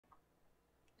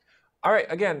All right,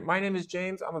 again, my name is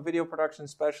James. I'm a video production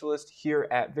specialist here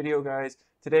at Videoguys.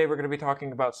 Today we're going to be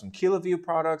talking about some Kiloview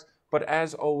products, but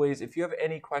as always, if you have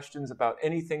any questions about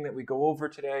anything that we go over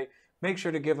today, make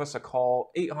sure to give us a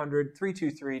call,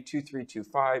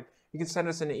 800-323-2325. You can send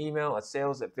us an email at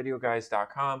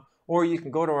sales@videoguys.com, or you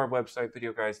can go to our website,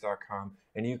 videoguys.com,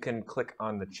 and you can click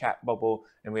on the chat bubble,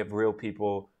 and we have real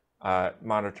people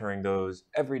monitoring those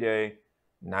every day,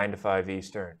 9 to 5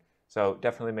 Eastern. So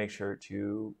definitely make sure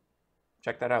to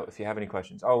check that out if you have any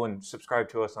questions. Oh, and subscribe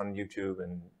to us on YouTube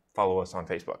and follow us on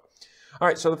Facebook. All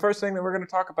right, so the first thing that we're going to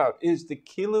talk about is the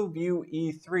Kiloview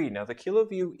E3. Now, the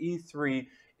Kiloview E3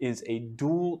 is a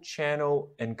dual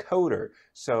channel encoder.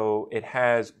 So it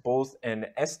has both an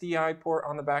SDI port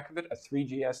on the back of it, a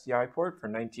 3G SDI port for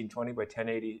 1920 by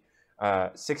 1080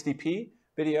 60p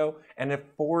video, and a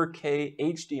 4K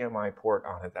HDMI port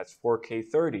on it. That's 4K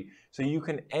 30. So you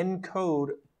can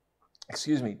encode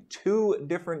two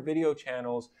different video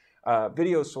channels,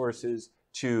 video sources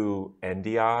to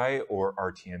NDI or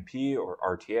RTMP or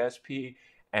RTSP,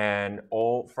 and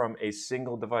all from a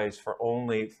single device for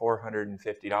only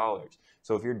 $450.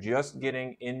 So if you're just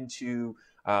getting into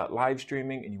live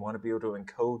streaming and you want to be able to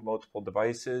encode multiple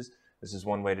devices, this is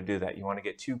one way to do that. You want to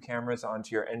get two cameras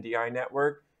onto your NDI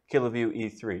network, Kiloview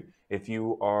E3. If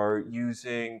you are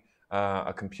using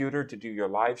a computer to do your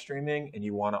live streaming and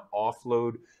you want to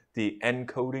offload the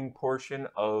encoding portion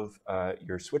of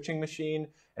your switching machine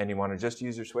and you want to just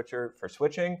use your switcher for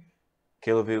switching,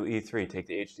 Kiloview E3. Take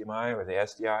the HDMI or the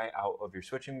SDI out of your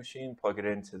switching machine, plug it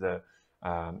into the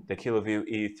Kiloview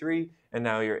E3, and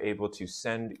now you're able to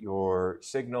send your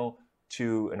signal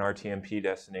to an RTMP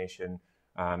destination.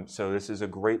 So this is a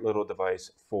great little device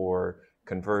for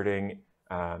converting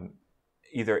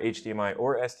either HDMI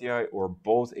or SDI, or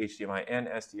both HDMI and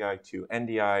SDI to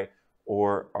NDI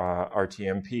or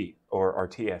RTMP or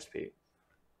RTSP.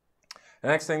 The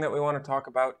next thing that we want to talk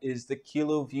about is the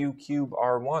Kiloview Cube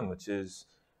R1, which is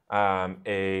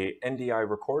a NDI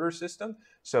recorder system.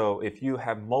 So if you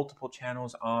have multiple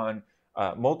channels on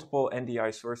multiple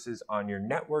NDI sources on your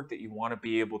network that you want to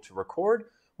be able to record,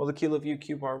 well, the Kiloview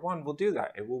Cube R1 will do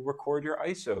that. It will record your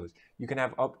ISOs. You can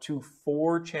have up to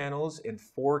 4 channels in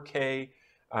 4K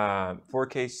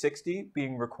 60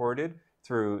 being recorded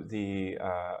through the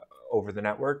over the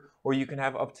network, or you can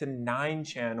have up to 9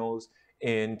 channels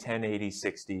in 1080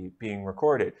 60 being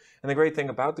recorded. And the great thing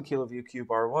about the Kiloview Cube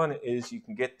R1 is you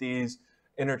can get these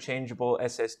interchangeable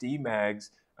SSD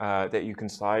mags that you can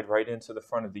slide right into the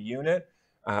front of the unit.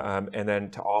 And then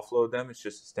to offload them, it's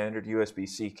just a standard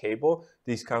USB-C cable.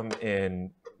 These come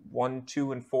in 1,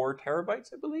 2, and 4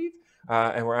 terabytes, I believe.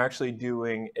 And we're actually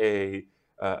doing a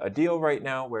deal right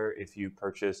now where if you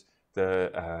purchase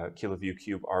the Kiloview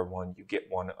Cube R1, you get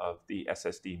one of the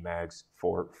SSD mags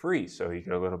for free. So you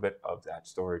get a little bit of that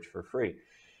storage for free.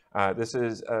 This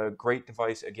is a great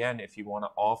device, again, if you want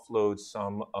to offload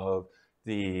some of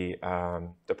the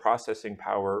processing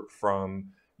power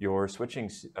from your switching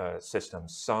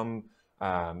systems. Some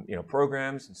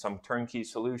programs and some turnkey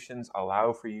solutions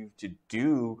allow for you to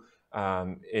do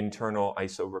internal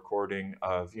ISO recording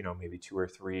of maybe 2 or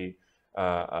 3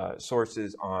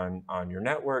 sources on your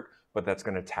network, but that's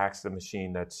going to tax the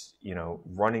machine that's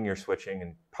running your switching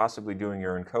and possibly doing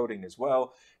your encoding as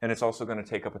well. And it's also going to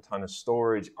take up a ton of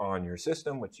storage on your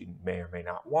system, which you may or may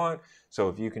not want. So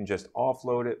if you can just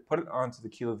offload it, put it onto the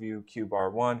Kiloview Cube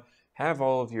R1, have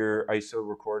all of your ISO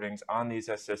recordings on these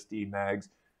SSD mags,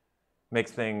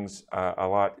 makes things a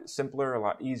lot simpler, a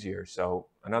lot easier. So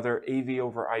another AV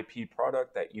over IP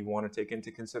product that you want to take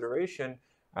into consideration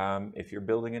if you're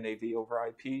building an AV over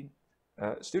IP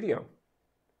studio.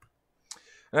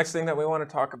 The next thing that we want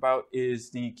to talk about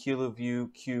is the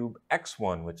Kiloview Cube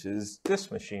X1, which is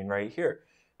this machine right here.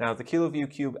 Now, the Kiloview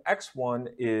Cube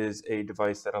X1 is a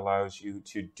device that allows you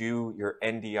to do your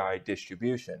NDI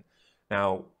distribution.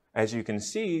 Now, as you can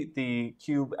see, the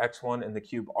Cube X1 and the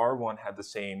Cube R1 have the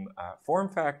same form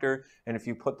factor, and if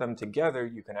you put them together,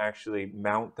 you can actually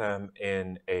mount them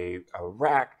in a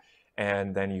rack,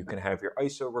 and then you can have your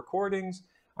ISO recordings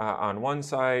on one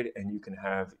side, and you can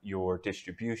have your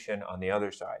distribution on the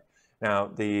other side. Now,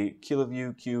 the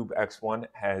Kiloview Cube X1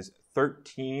 has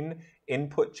 13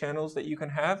 input channels that you can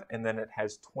have, and then it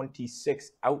has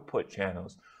 26 output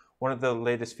channels. One of the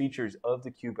latest features of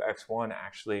the Cube X1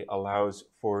 actually allows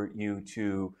for you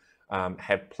to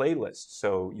have playlists.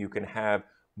 So you can have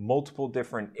multiple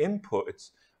different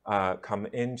inputs come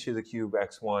into the Cube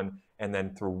X1, and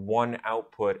then through one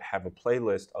output have a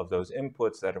playlist of those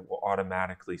inputs that it will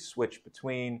automatically switch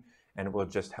between, and it will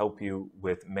just help you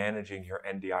with managing your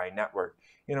NDI network.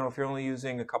 If you're only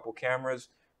using a couple cameras,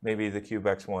 maybe the Cube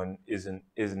X1 isn't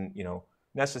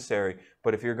necessary.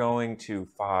 But if you're going to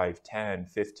 5, 10,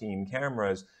 15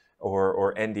 cameras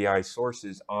or NDI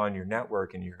sources on your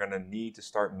network, and you're going to need to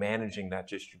start managing that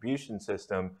distribution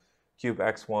system, Cube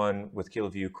X1 with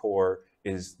Kiloview Core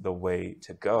is the way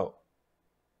to go.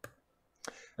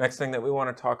 Next thing that we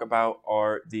want to talk about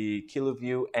are the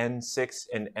Kiloview N6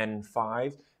 and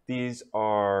N5. These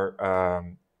are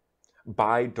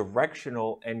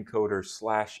bi-directional encoder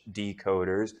 /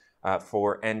 decoders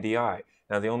for NDI.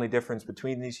 Now, the only difference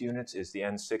between these units is the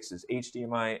N6 is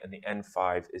HDMI and the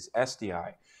N5 is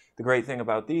SDI. The great thing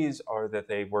about these are that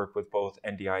they work with both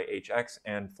NDI HX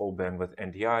and full bandwidth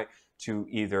NDI to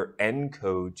either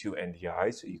encode to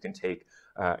NDI, so you can take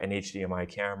an HDMI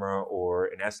camera or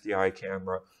an SDI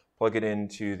camera, plug it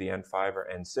into the N5 or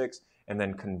N6, and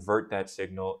then convert that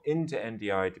signal into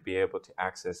NDI to be able to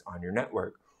access on your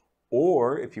network.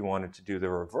 Or if you wanted to do the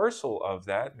reversal of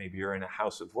that, maybe you're in a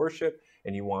house of worship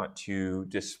and you want to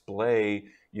display,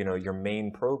 your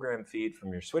main program feed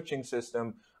from your switching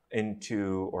system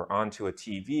into or onto a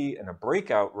TV in a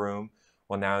breakout room.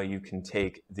 Well, now you can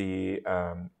take the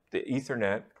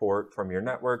Ethernet port from your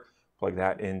network, plug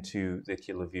that into the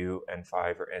Kiloview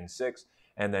N5 or N6,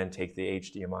 and then take the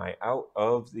HDMI out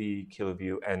of the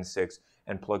Kiloview N6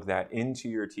 and plug that into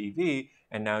your TV.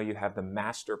 And now you have the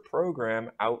master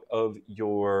program out of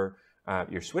your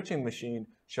switching machine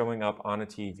showing up on a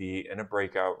TV in a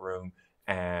breakout room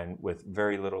and with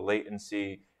very little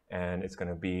latency. And it's going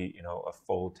to be, a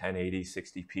full 1080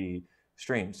 60p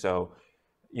stream. So,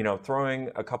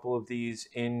 throwing a couple of these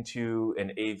into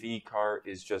an AV cart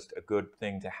is just a good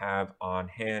thing to have on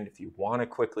hand if you want to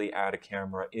quickly add a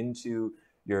camera into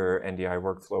your NDI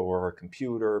workflow or a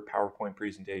computer, PowerPoint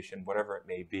presentation, whatever it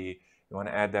may be. You want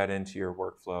to add that into your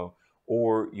workflow,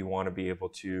 or you want to be able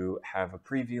to have a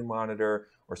preview monitor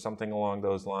or something along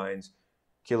those lines.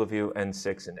 Kiloview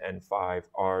N6 and N5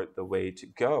 are the way to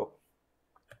go.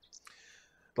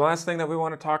 The last thing that we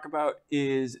want to talk about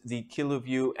is the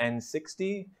Kiloview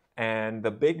N60, and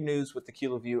the big news with the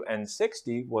Kiloview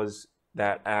N60 was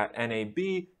that at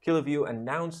NAB, Kiloview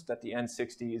announced that the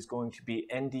N60 is going to be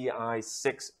NDI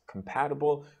 6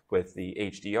 compatible with the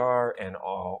HDR and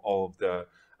all of the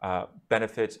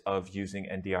benefits of using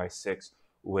NDI 6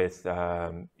 with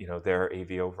their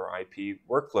AV over IP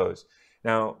workflows.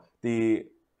 Now, the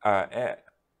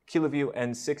Kiloview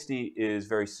N60 is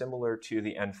very similar to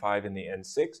the N5 and the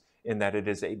N6 in that it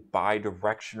is a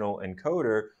bi-directional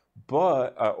encoder,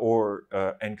 or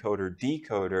encoder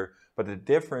decoder. But the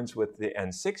difference with the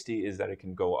N60 is that it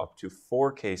can go up to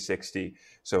 4K 60.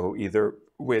 So either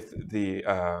with the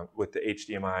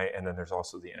HDMI, and then there's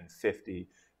also the N50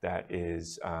 that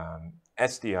is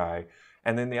SDI.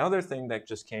 And then the other thing that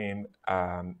just came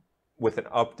with an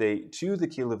update to the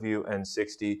Kiloview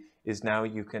N60 is now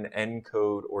you can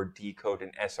encode or decode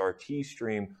an SRT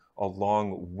stream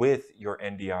along with your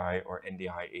NDI or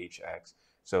NDI HX.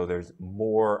 So there's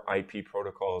more IP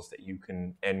protocols that you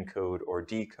can encode or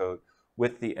decode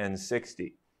with the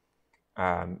N60.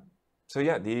 So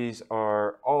yeah, these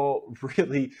are all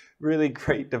really, really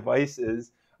great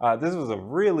devices. This was a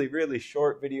really, really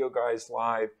short video, guys,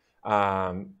 live.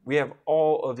 We have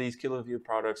all of these Kiloview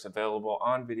products available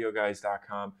on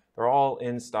videoguys.com. They're all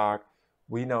in stock.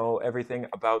 We know everything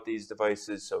about these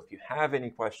devices. So if you have any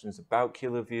questions about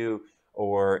Kiloview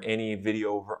or any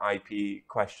video over IP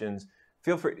questions,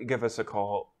 feel free to give us a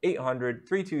call,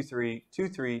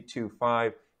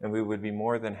 800-323-2325, and we would be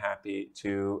more than happy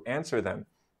to answer them.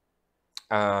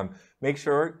 Make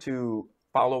sure to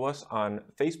follow us on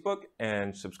Facebook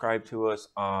and subscribe to us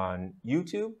on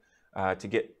YouTube to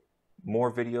get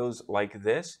more videos like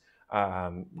this.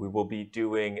 We will be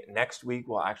doing, next week,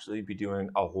 we'll actually be doing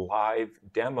a live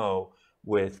demo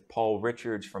with Paul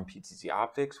Richards from PTZ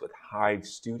Optics with Hive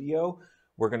Studio.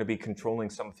 We're going to be controlling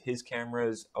some of his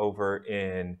cameras over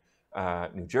in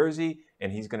New Jersey,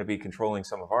 and he's going to be controlling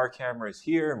some of our cameras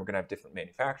here, and we're going to have different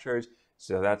manufacturers.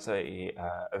 So that's a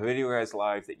Video Guys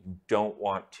Live that you don't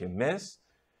want to miss.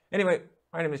 Anyway,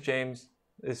 my name is James.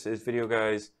 This is Video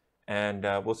Guys, and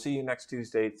we'll see you next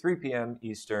Tuesday, 3 p.m.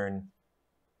 Eastern.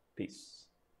 Peace.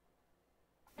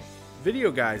 Video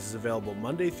Guys is available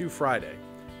Monday through Friday.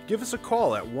 Give us a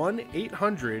call at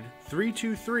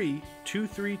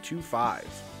 1-800-323-2325.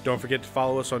 Don't forget to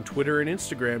follow us on Twitter and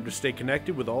Instagram to stay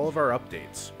connected with all of our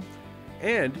updates.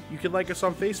 And you can like us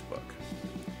on Facebook.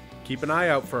 Keep an eye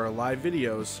out for our live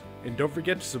videos, and don't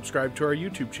forget to subscribe to our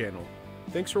YouTube channel.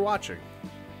 Thanks for watching.